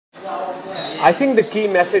I think the key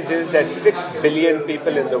message is that 6 billion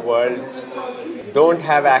people in the world don't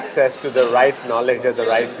have access to the right knowledge at the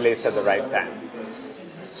right place at the right time.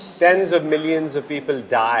 Tens of millions of people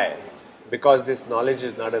die because this knowledge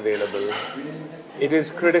is not available. It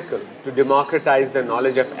is critical to democratize the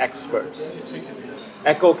knowledge of experts.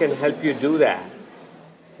 ECHO can help you do that.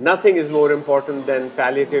 Nothing is more important than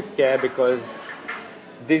palliative care because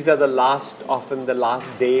these are often the last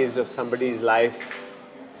days of somebody's life,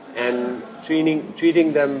 and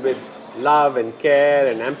treating them with love and care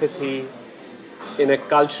and empathy in a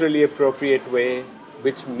culturally appropriate way,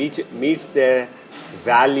 which meets their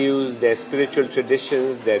values, their spiritual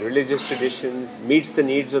traditions, their religious traditions, meets the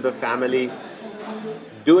needs of the family.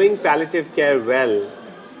 Doing palliative care well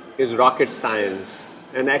is rocket science,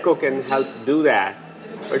 and ECHO can help do that.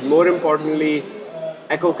 But more importantly,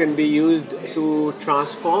 ECHO can be used to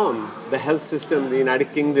transform the health system in the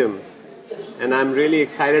United Kingdom. And I'm really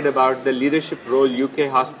excited about the leadership role UK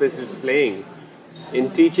Hospice is playing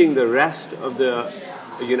in teaching the rest of the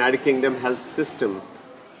United Kingdom health system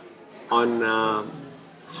on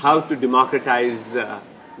how to democratize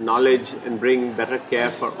knowledge and bring better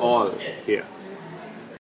care for all here.